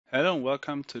Hello and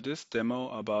welcome to this demo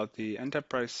about the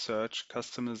Enterprise Search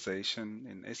customization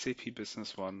in SAP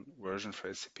Business One version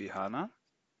for SAP HANA.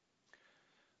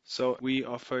 So we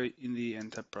offer in the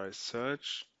Enterprise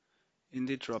Search in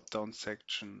the drop-down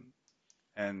section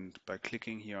and by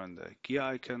clicking here on the gear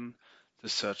icon, the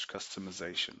search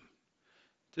customization.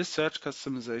 This search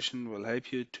customization will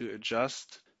help you to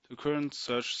adjust the current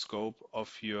search scope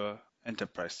of your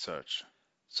enterprise search.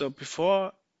 So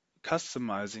before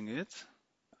customizing it,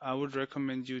 I would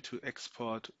recommend you to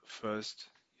export first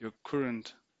your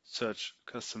current search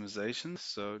customization.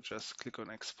 So just click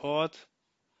on export,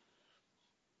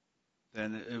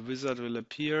 then a wizard will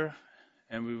appear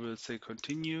and we will say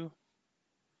continue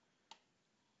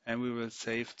and we will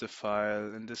save the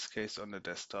file, in this case on the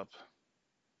desktop.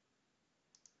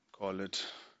 Call it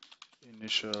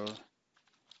initial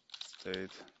state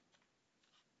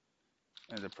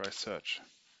enterprise search.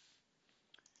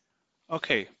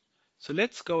 Okay, so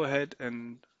let's go ahead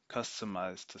and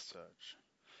customize the search.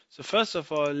 So first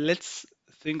of all, let's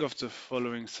think of the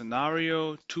following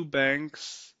scenario. Two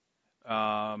banks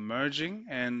are merging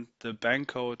and the bank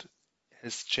code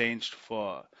has changed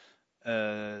for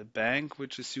a bank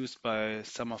which is used by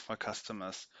some of my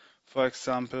customers. For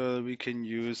example, we can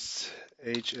use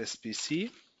HSBC.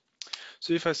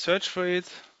 So if I search for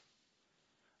it,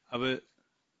 I will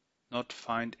not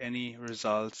find any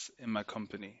results in my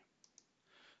company.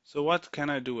 So what can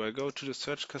I do? I go to the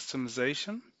search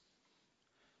customization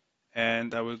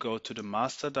and I will go to the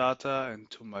master data and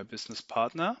to my business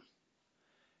partner.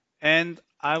 And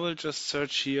I will just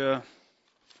search here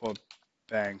for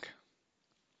bank.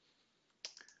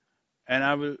 And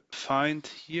I will find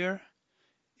here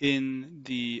in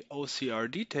the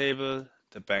OCRD table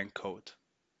the bank code.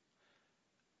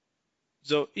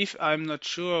 So if I'm not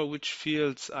sure which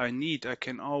fields I need, I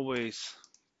can always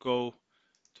go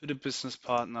to the business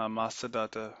partner master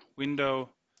data window,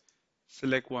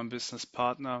 select one business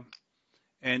partner,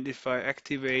 and if I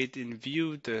activate in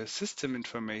view the system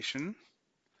information,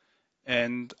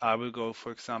 and I will go,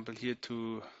 for example, here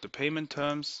to the payment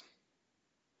terms,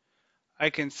 I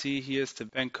can see here's the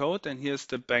bank code and here's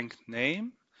the bank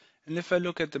name. And if I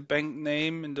look at the bank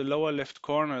name in the lower left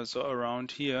corner, so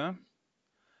around here,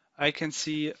 I can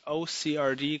see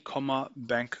OCRD,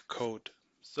 bank code.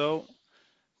 So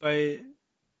by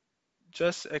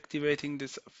just activating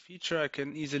this feature, I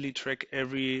can easily track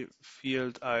every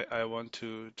field I want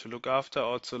to look after.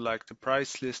 Also, like the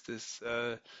price list is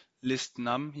list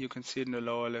num. You can see it in the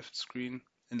lower left screen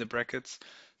in the brackets.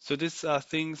 So these are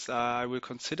things I will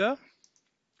consider.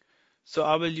 So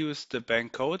I will use the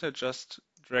bank code. I just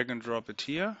drag and drop it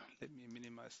here. Let me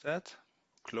minimize that,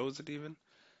 close it even.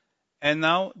 And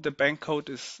now the bank code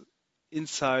is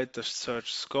inside the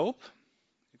search scope.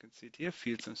 You can see it here,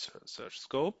 fields and search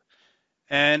scope.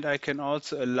 And I can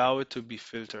also allow it to be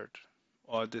filtered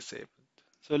or disabled.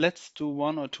 So let's do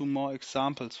one or two more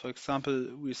examples. For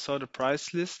example, we saw the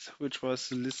price list, which was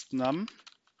list num.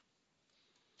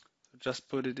 So just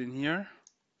put it in here.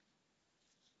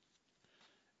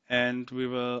 And we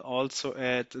will also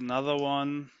add another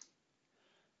one,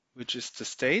 which is the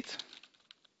state.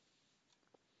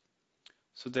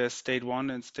 So there's state 1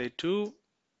 and state 2.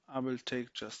 I will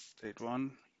take just state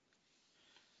 1.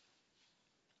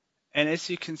 And as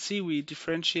you can see, we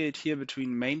differentiate here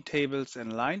between main tables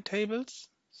and line tables.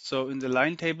 So in the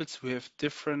line tables, we have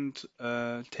different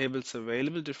tables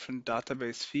available, different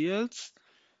database fields.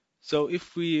 So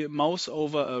if we mouse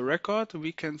over a record,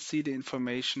 we can see the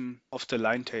information of the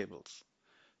line tables.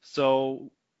 So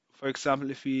for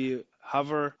example, if we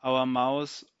hover our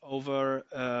mouse over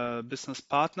a business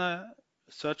partner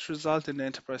search result in the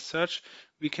enterprise search,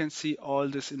 we can see all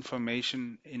this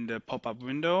information in the pop-up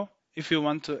window. If you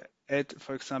want to add,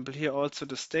 for example, here also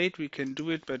the state, we can do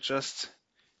it by just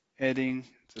adding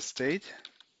the state.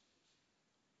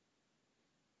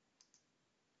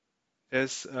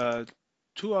 There's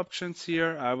two options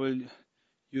here. I will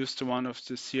use the one of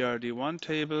the CRD1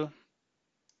 table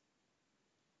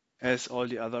as all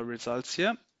the other results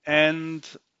here. And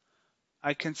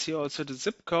I can see also the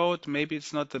zip code. Maybe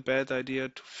it's not a bad idea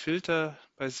to filter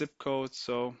by zip code.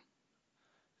 So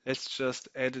let's just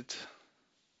add it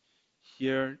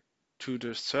here to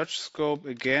the search scope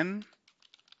again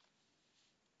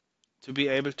to be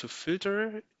able to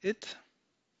filter it.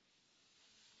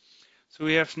 So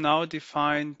we have now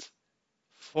defined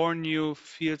 4 new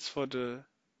fields for the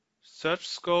search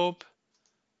scope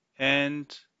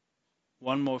and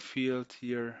one more field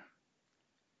here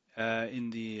in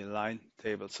the line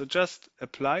table. So just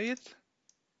apply it.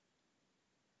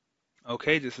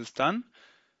 Okay, this is done.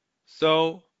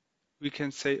 So we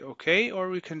can say okay, or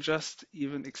we can just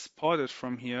even export it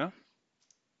from here.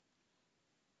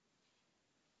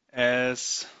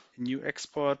 as a new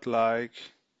export like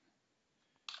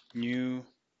new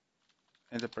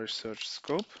enterprise search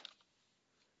scope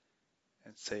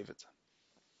and save it.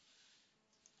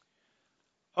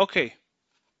 Okay,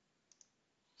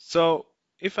 so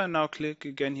if I now click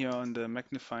again here on the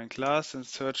magnifying glass and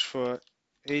search for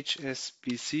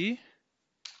HSBC,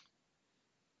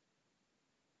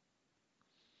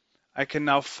 I can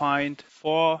now find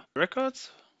 4 records.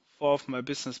 4 of my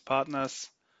business partners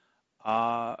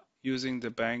are using the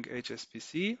bank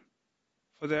HSBC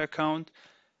for their account.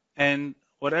 And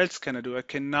what else can I do? I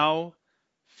can now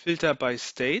filter by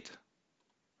state.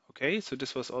 Okay, so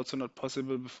this was also not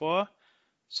possible before.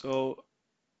 So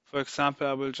for example,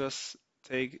 I will just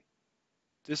take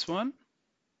this one.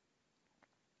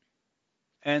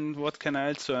 And what can I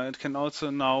also? I can also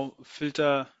now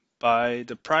filter by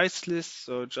the price list.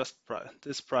 So just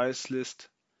this price list.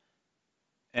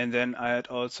 And then I had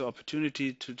also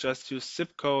opportunity to just use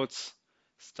zip codes,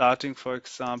 starting, for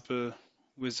example,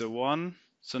 with a 1.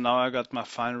 So now I got my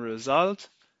final result.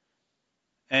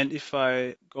 And if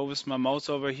I go with my mouse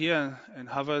over here and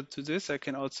hover to this, I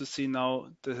can also see now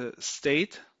the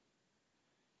state.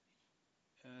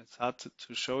 It's hard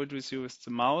to show it with you with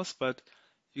the mouse, but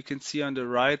you can see on the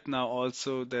right now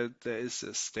also that there is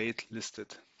a state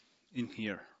listed in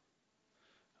here.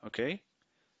 Okay,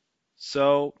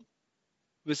 so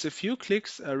with a few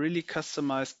clicks, I really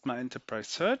customized my enterprise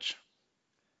search.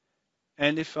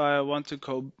 And if I want to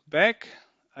go back,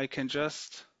 I can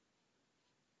just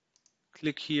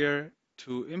click here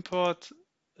to import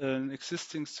an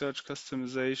existing search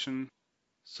customization.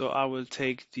 So I will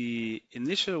take the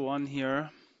initial one here,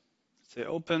 say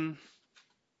open,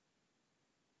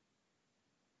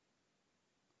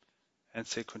 and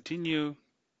say continue.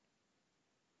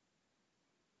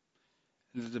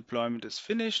 And the deployment is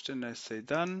finished, and I say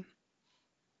done.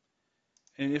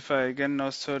 And if I again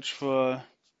now search for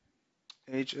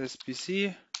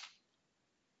HSBC,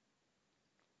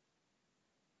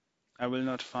 I will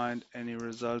not find any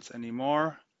results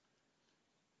anymore.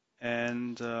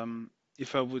 And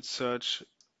if I would search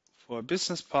for a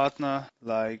business partner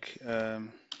like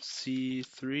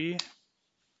C3,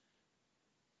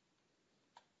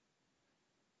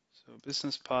 so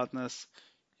business partners,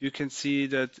 you can see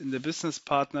that in the business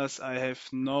partners, I have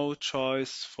no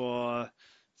choice for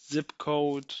zip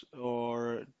code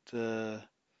or the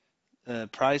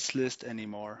price list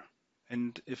anymore.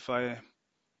 And if I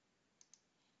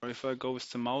go with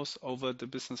the mouse over the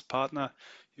business partner,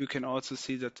 you can also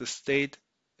see that the state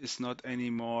is not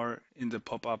anymore in the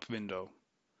pop-up window.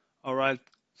 All right,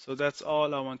 so that's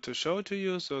all I want to show to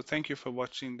you. So thank you for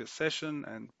watching this session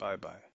and bye bye.